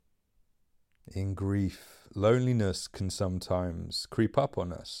In grief, loneliness can sometimes creep up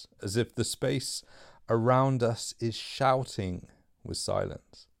on us, as if the space around us is shouting with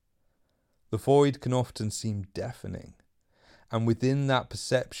silence. The void can often seem deafening, and within that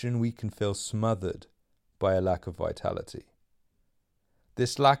perception we can feel smothered by a lack of vitality.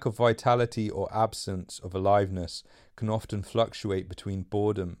 This lack of vitality or absence of aliveness can often fluctuate between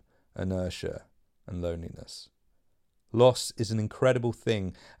boredom, inertia, and loneliness. Loss is an incredible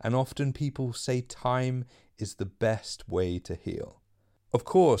thing, and often people say time is the best way to heal. Of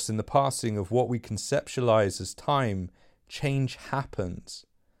course, in the passing of what we conceptualize as time, change happens.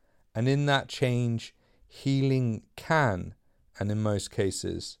 And in that change, healing can, and in most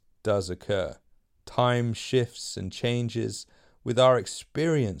cases, does occur. Time shifts and changes with our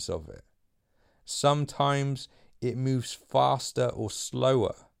experience of it. Sometimes it moves faster or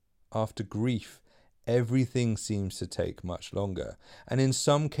slower. After grief, everything seems to take much longer. And in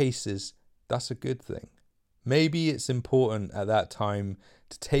some cases, that's a good thing. Maybe it's important at that time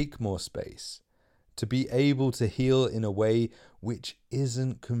to take more space, to be able to heal in a way which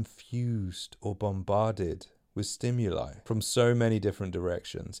isn't confused or bombarded with stimuli from so many different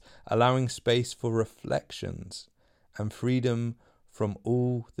directions, allowing space for reflections and freedom from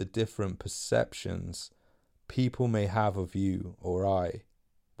all the different perceptions people may have of you or I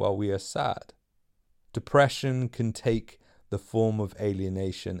while we are sad. Depression can take the form of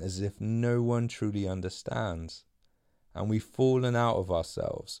alienation as if no one truly understands. And we've fallen out of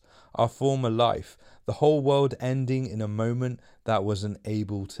ourselves, our former life, the whole world ending in a moment that wasn't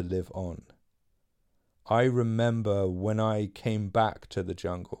able to live on. I remember when I came back to the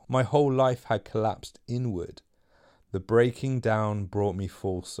jungle, my whole life had collapsed inward. The breaking down brought me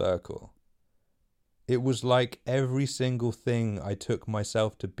full circle. It was like every single thing I took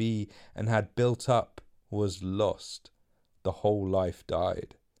myself to be and had built up was lost. The whole life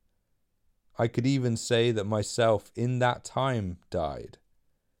died. I could even say that myself in that time died.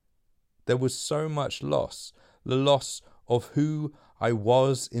 There was so much loss, the loss of who I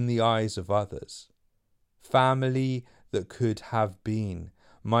was in the eyes of others. Family that could have been,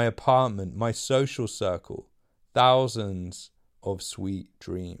 my apartment, my social circle, thousands of sweet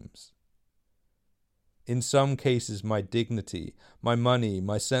dreams. In some cases, my dignity, my money,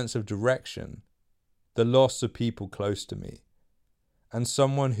 my sense of direction, the loss of people close to me, and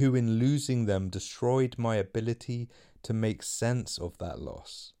someone who in losing them destroyed my ability to make sense of that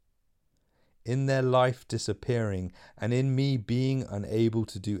loss. In their life disappearing and in me being unable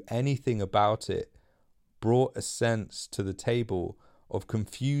to do anything about it, brought a sense to the table of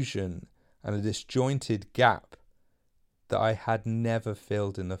confusion and a disjointed gap that I had never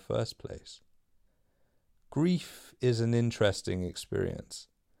filled in the first place. Grief is an interesting experience.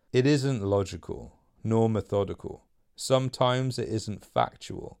 It isn't logical nor methodical. Sometimes it isn't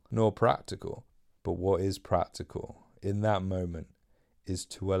factual nor practical. But what is practical in that moment is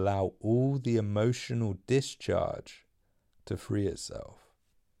to allow all the emotional discharge to free itself.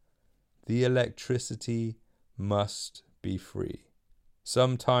 The electricity must be free.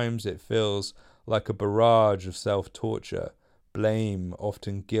 Sometimes it feels like a barrage of self-torture, blame,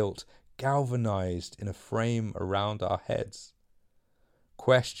 often guilt, galvanized in a frame around our heads.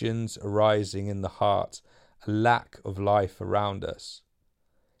 Questions arising in the heart, a lack of life around us.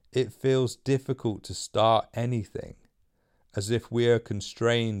 It feels difficult to start anything, as if we are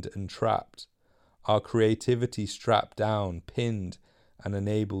constrained and trapped, our creativity strapped down, pinned, and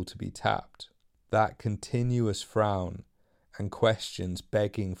unable to be tapped. That continuous frown and questions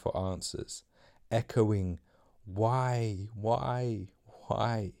begging for answers, echoing, why?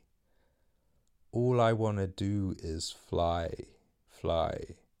 All I want to do is fly,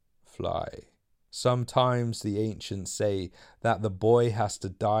 fly, fly. Sometimes the ancients say that the boy has to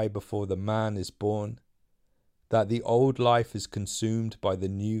die before the man is born, that the old life is consumed by the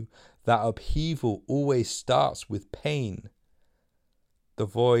new, that upheaval always starts with pain. The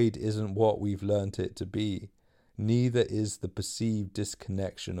void isn't what we've learnt it to be, neither is the perceived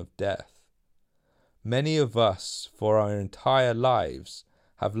disconnection of death. Many of us, for our entire lives,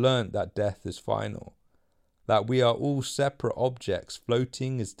 have learnt that death is final, that we are all separate objects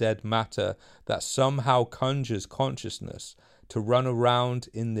floating as dead matter that somehow conjures consciousness to run around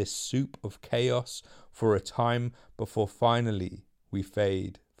in this soup of chaos for a time before finally we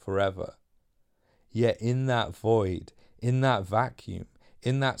fade forever. Yet in that void, in that vacuum,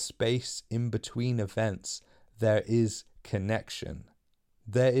 in that space in between events, there is connection.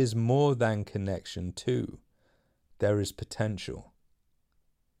 There is more than connection too. There is potential.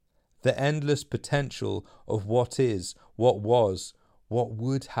 The endless potential of what is, what was, what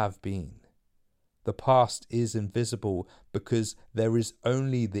would have been. The past is invisible because there is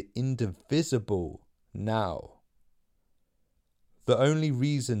only the indivisible now. The only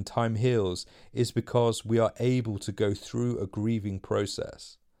reason time heals is because we are able to go through a grieving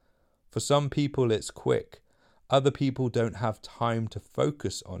process. For some people it's quick, other people don't have time to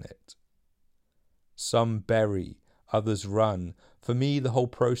focus on it. Some bury, others run. For me, the whole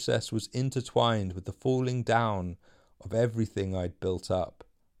process was intertwined with the falling down of everything I'd built up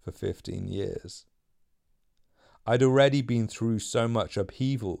for 15 years. I'd already been through so much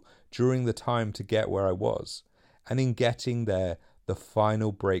upheaval during the time to get where I was, and in getting there, the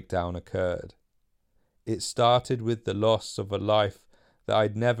final breakdown occurred. It started with the loss of a life that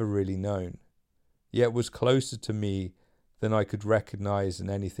I'd never really known, yet was closer to me than I could recognize in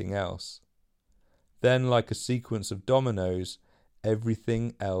anything else. Then, like a sequence of dominoes,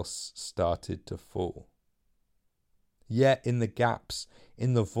 everything else started to fall. Yet in the gaps,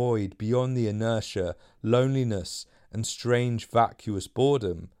 in the void, beyond the inertia, loneliness, and strange vacuous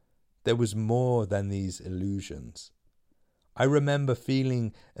boredom, there was more than these illusions. I remember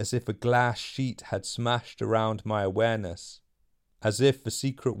feeling as if a glass sheet had smashed around my awareness, as if a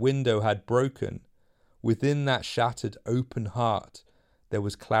secret window had broken. Within that shattered open heart, there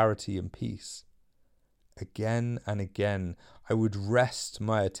was clarity and peace. Again and again, I would rest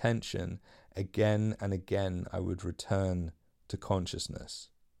my attention. Again and again, I would return to consciousness,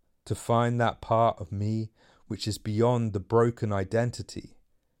 to find that part of me which is beyond the broken identity.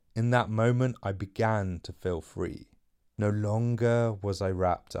 In that moment, I began to feel free. No longer was I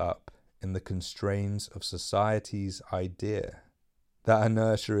wrapped up in the constraints of society's idea that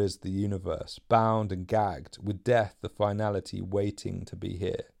inertia is the universe, bound and gagged, with death the finality waiting to be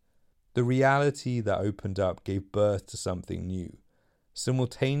here. The reality that opened up gave birth to something new.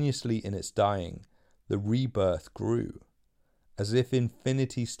 Simultaneously in its dying, the rebirth grew, as if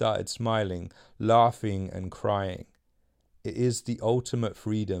infinity started smiling, laughing and crying. It is the ultimate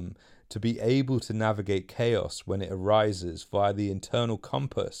freedom to be able to navigate chaos when it arises via the internal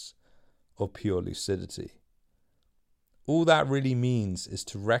compass of pure lucidity. All that really means is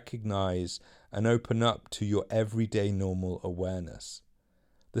to recognize and open up to your everyday normal awareness,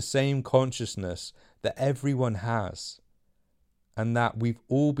 the same consciousness that everyone has, and that we've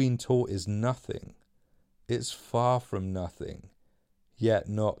all been taught is nothing. It's far from nothing, yet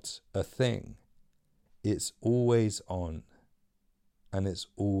not a thing. It's always on, and it's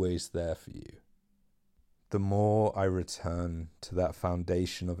always there for you. The more I return to that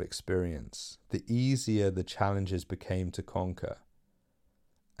foundation of experience, the easier the challenges became to conquer.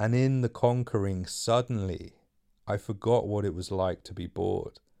 And in the conquering, suddenly, I forgot what it was like to be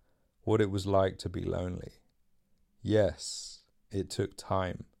bored, what it was like to be lonely. Yes, it took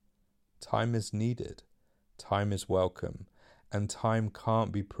time. Time is needed, time is welcome, and time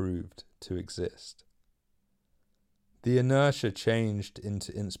can't be proved to exist. The inertia changed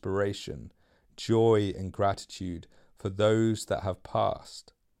into inspiration, joy and gratitude for those that have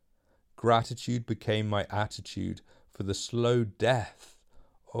passed. Gratitude became my attitude for the slow death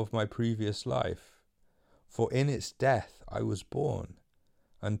of my previous life. For in its death I was born,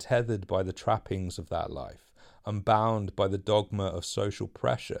 untethered by the trappings of that life, unbound by the dogma of social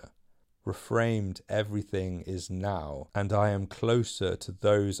pressure. Reframed, everything is now, and I am closer to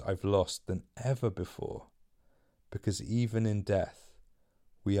those I've lost than ever before. Because even in death,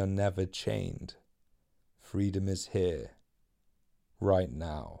 we are never chained. Freedom is here, right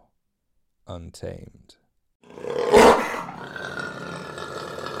now, untamed.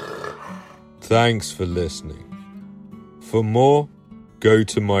 Thanks for listening. For more, go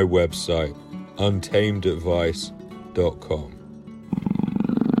to my website, untamedadvice.com.